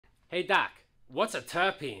Hey doc, what's a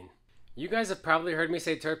terpene? You guys have probably heard me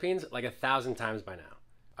say terpenes like 1,000 times by now.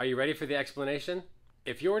 Are you ready for the explanation?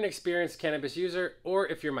 If you're an experienced cannabis user, or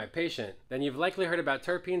if you're my patient, then you've likely heard about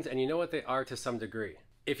terpenes and you know what they are to some degree.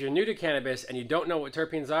 If you're new to cannabis and you don't know what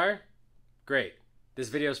terpenes are, great, this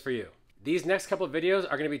video's for you. These next couple of videos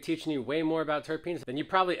are going to be teaching you way more about terpenes than you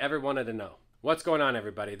probably ever wanted to know. What's going on,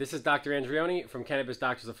 everybody? This is Dr. Andrioni from Cannabis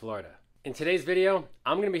Doctors of Florida. In today's video,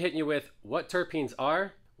 I'm going to be hitting you with what terpenes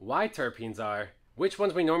are, why terpenes are, which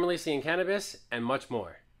ones we normally see in cannabis, and much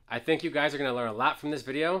more. I think you guys are going to learn a lot from this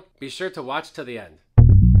video. Be sure to watch till the end.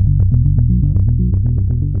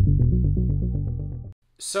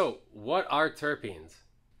 So, what are terpenes?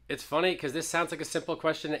 It's funny because this sounds like a simple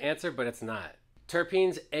question to answer, but it's not.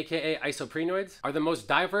 Terpenes, aka isoprenoids, are the most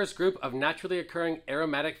diverse group of naturally occurring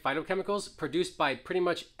aromatic phytochemicals produced by pretty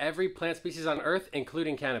much every plant species on Earth,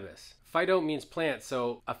 including cannabis. Phyto means plant,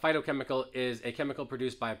 so a phytochemical is a chemical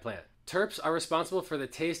produced by a plant. Terps are responsible for the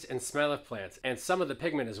taste and smell of plants, and some of the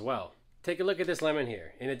pigment as well. Take a look at this lemon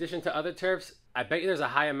here. In addition to other terps, I bet you there's a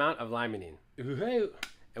high amount of limonene.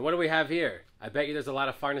 And what do we have here? I bet you there's a lot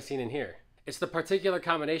of farnesene in here. It's the particular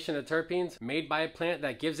combination of terpenes made by a plant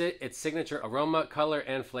that gives it its signature aroma, color,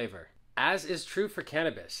 and flavor. As is true for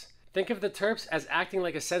cannabis. Think of the terps as acting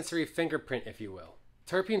like a sensory fingerprint, if you will.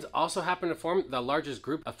 Terpenes also happen to form the largest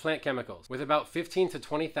group of plant chemicals, with about 15 to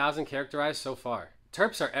 20,000 characterized so far.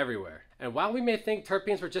 Terps are everywhere, and while we may think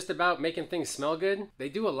terpenes were just about making things smell good, they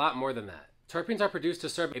do a lot more than that. Terpenes are produced to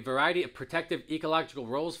serve a variety of protective ecological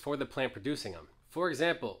roles for the plant producing them. For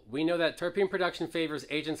example, we know that terpene production favors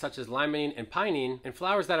agents such as limonene and pinene in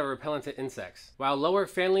flowers that are repellent to insects, while lower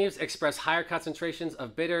fan leaves express higher concentrations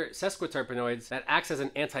of bitter sesquiterpenoids that acts as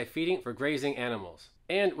an anti-feeding for grazing animals.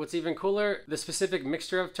 And what's even cooler, the specific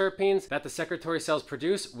mixture of terpenes that the secretory cells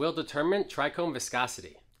produce will determine trichome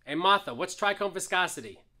viscosity. Hey Martha, what's trichome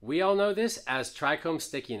viscosity? We all know this as trichome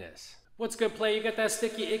stickiness. What's good, play? You got that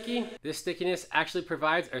sticky icky? This stickiness actually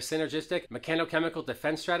provides a synergistic mechanochemical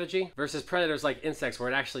defense strategy versus predators like insects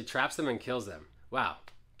where it actually traps them and kills them. Wow.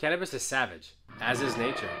 Cannabis is savage, as is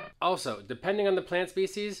nature. Also, depending on the plant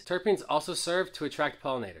species, terpenes also serve to attract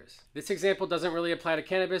pollinators. This example doesn't really apply to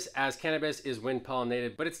cannabis as cannabis is wind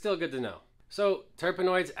pollinated, but it's still good to know. So,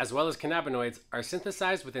 terpenoids as well as cannabinoids are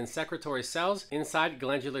synthesized within secretory cells inside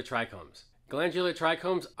glandular trichomes. Glandular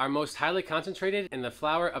trichomes are most highly concentrated in the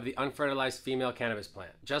flower of the unfertilized female cannabis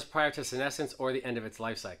plant, just prior to senescence or the end of its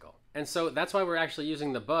life cycle. And so that's why we're actually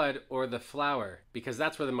using the bud or the flower, because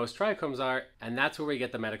that's where the most trichomes are, and that's where we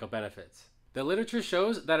get the medical benefits. The literature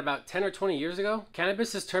shows that about 10 or 20 years ago,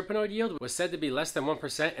 cannabis's terpenoid yield was said to be less than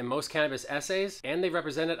 1% in most cannabis assays, and they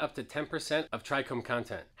represented up to 10% of trichome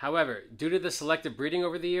content. However, due to the selective breeding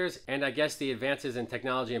over the years, and I guess the advances in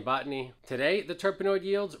technology and botany, today the terpenoid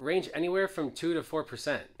yields range anywhere from 2 to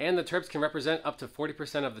 4%, and the terps can represent up to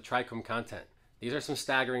 40% of the trichome content. These are some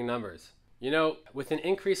staggering numbers. You know, with an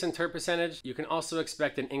increase in terp percentage, you can also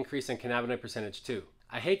expect an increase in cannabinoid percentage too.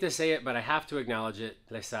 I hate to say it, but I have to acknowledge it.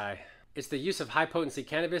 Les sigh. It's the use of high-potency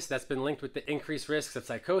cannabis that's been linked with the increased risks of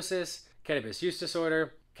psychosis, cannabis use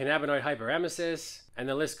disorder, cannabinoid hyperemesis, and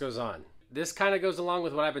the list goes on. This kind of goes along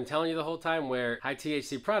with what I've been telling you the whole time, where high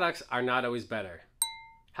THC products are not always better.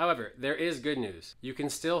 However, there is good news. You can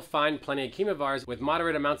still find plenty of chemovars with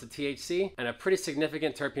moderate amounts of THC and a pretty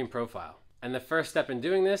significant terpene profile. And the first step in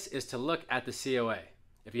doing this is to look at the COA.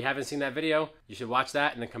 If you haven't seen that video, you should watch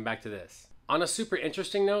that and then come back to this. On a super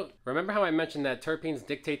interesting note, remember how I mentioned that terpenes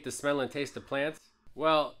dictate the smell and taste of plants?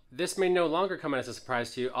 Well, this may no longer come as a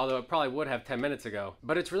surprise to you, although it probably would have 10 minutes ago,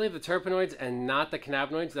 but it's really the terpenoids and not the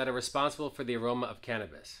cannabinoids that are responsible for the aroma of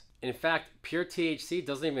cannabis. In fact, pure THC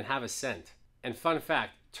doesn't even have a scent. And fun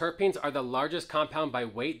fact, terpenes are the largest compound by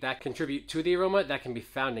weight that contribute to the aroma that can be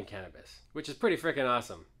found in cannabis, which is pretty freaking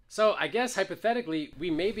awesome. So I guess hypothetically, we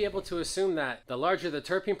may be able to assume that the larger the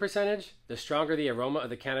terpene percentage, the stronger the aroma of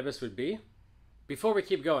the cannabis would be. Before we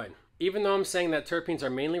keep going, even though I'm saying that terpenes are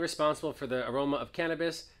mainly responsible for the aroma of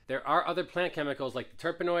cannabis, there are other plant chemicals like the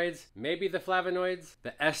terpenoids, maybe the flavonoids,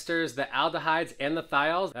 the esters, the aldehydes, and the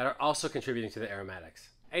thiols that are also contributing to the aromatics.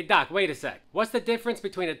 Hey doc, wait a sec. What's the difference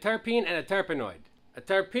between a terpene and a terpenoid? A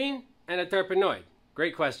terpene and a terpenoid?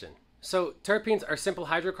 Great question. So terpenes are simple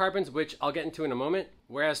hydrocarbons, which I'll get into in a moment,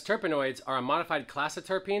 whereas terpenoids are a modified class of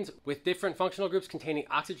terpenes with different functional groups containing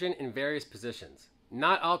oxygen in various positions.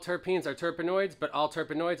 Not all terpenes are terpenoids, but all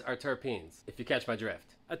terpenoids are terpenes, if you catch my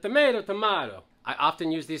drift. A tomato. I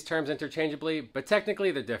often use these terms interchangeably, but technically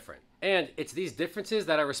they're different. And it's these differences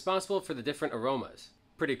that are responsible for the different aromas.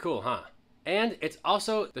 Pretty cool, huh? And it's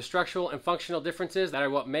also the structural and functional differences that are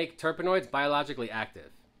what make terpenoids biologically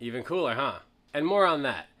active. Even cooler, huh? And more on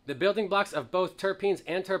that. The building blocks of both terpenes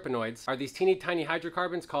and terpenoids are these teeny tiny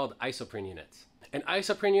hydrocarbons called isoprene units. An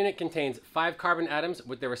isoprene unit contains 5 carbon atoms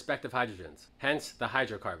with their respective hydrogens, hence the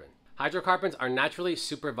hydrocarbon. Hydrocarbons are naturally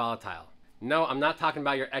super volatile. No, I'm not talking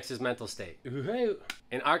about your ex's mental state.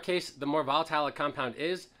 In our case, the more volatile a compound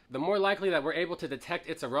is, the more likely that we're able to detect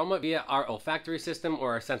its aroma via our olfactory system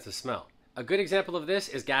or our sense of smell. A good example of this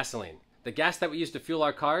is gasoline. The gas that we use to fuel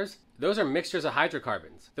our cars, those are mixtures of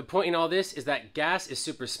hydrocarbons. The point in all this is that gas is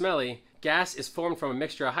super smelly, gas is formed from a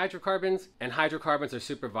mixture of hydrocarbons, and hydrocarbons are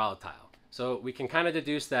super volatile. So we can kind of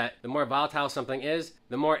deduce that the more volatile something is,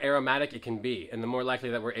 the more aromatic it can be, and the more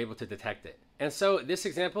likely that we're able to detect it. And so this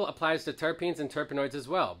example applies to terpenes and terpenoids as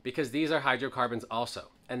well, because these are hydrocarbons also.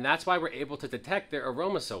 And that's why we're able to detect their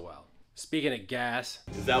aroma so well. Speaking of gas.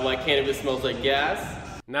 Is that why cannabis smells like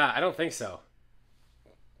gas? Nah, I don't think so.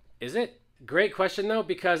 Is it? Great question though,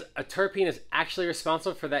 because a terpene is actually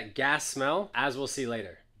responsible for that gas smell, as we'll see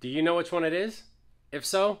later. Do you know which one it is? If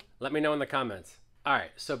so, let me know in the comments.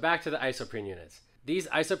 Alright, so back to the isoprene units. These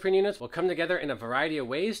isoprene units will come together in a variety of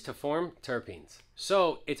ways to form terpenes.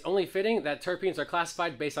 So it's only fitting that terpenes are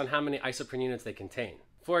classified based on how many isoprene units they contain.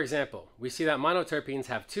 For example, we see that monoterpenes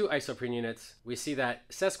have 2 isoprene units, we see that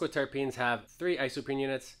sesquiterpenes have 3 isoprene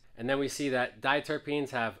units, and then we see that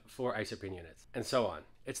diterpenes have 4 isoprene units, and so on.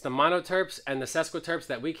 It's the monoterps and the sesquiterps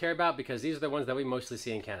that we care about because these are the ones that we mostly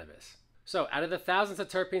see in cannabis. So out of the thousands of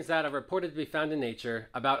terpenes that are reported to be found in nature,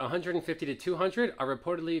 about 150 to 200 are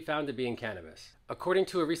reportedly found to be in cannabis. According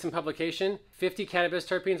to a recent publication, 50 cannabis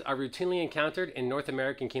terpenes are routinely encountered in North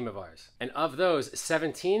American chemovars. And of those,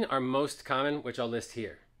 17 are most common, which I'll list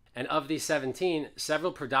here. And of these 17,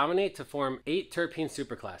 several predominate to form 8 terpene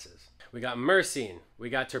superclasses. We got myrcene,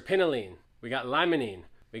 we got terpinolene, we got limonene,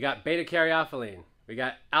 we got beta-caryophyllene, we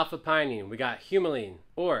got alpha-pinene, we got humulene,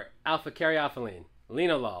 or alpha-caryophyllene,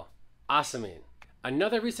 linalool, ocimene.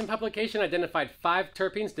 Another recent publication identified 5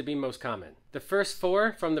 terpenes to be most common. The first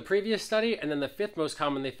 4 from the previous study, and then the 5th most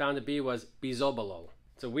common they found to be was bisobolol.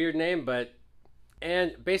 It's a weird name,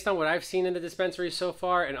 and based on what I've seen in the dispensary so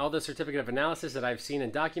far and all the certificate of analysis that I've seen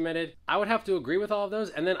and documented, I would have to agree with all of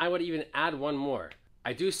those, and then I would even add one more.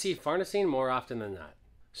 I do see farnesene more often than not.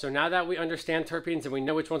 So now that we understand terpenes and we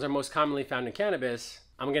know which ones are most commonly found in cannabis,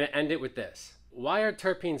 I'm going to end it with this. Why are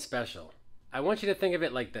terpenes special? I want you to think of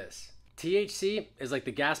it like this. THC is like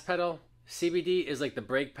the gas pedal, CBD is like the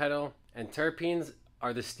brake pedal, and terpenes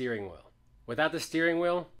are the steering wheel. Without the steering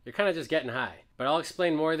wheel, you're kind of just getting high. But I'll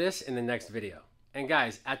explain more of this in the next video. And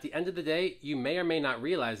guys, at the end of the day, you may or may not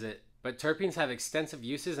realize it, but terpenes have extensive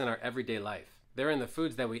uses in our everyday life. They're in the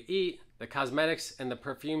foods that we eat, the cosmetics and the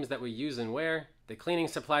perfumes that we use and wear, the cleaning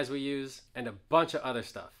supplies we use, and a bunch of other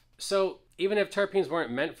stuff. So even if terpenes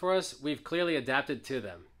weren't meant for us, we've clearly adapted to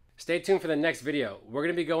them. Stay tuned for the next video. We're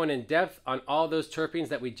going to be going in depth on all those terpenes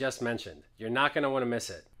that we just mentioned. You're not going to want to miss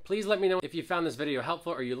it. Please let me know if you found this video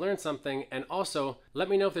helpful or you learned something, and also let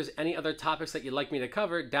me know if there's any other topics that you'd like me to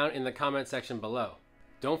cover down in the comment section below.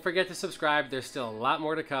 Don't forget to subscribe. There's still a lot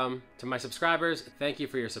more to come. To my subscribers, thank you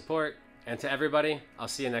for your support. And to everybody, I'll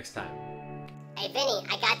see you next time. Hey Vinny,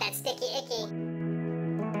 I got that sticky icky.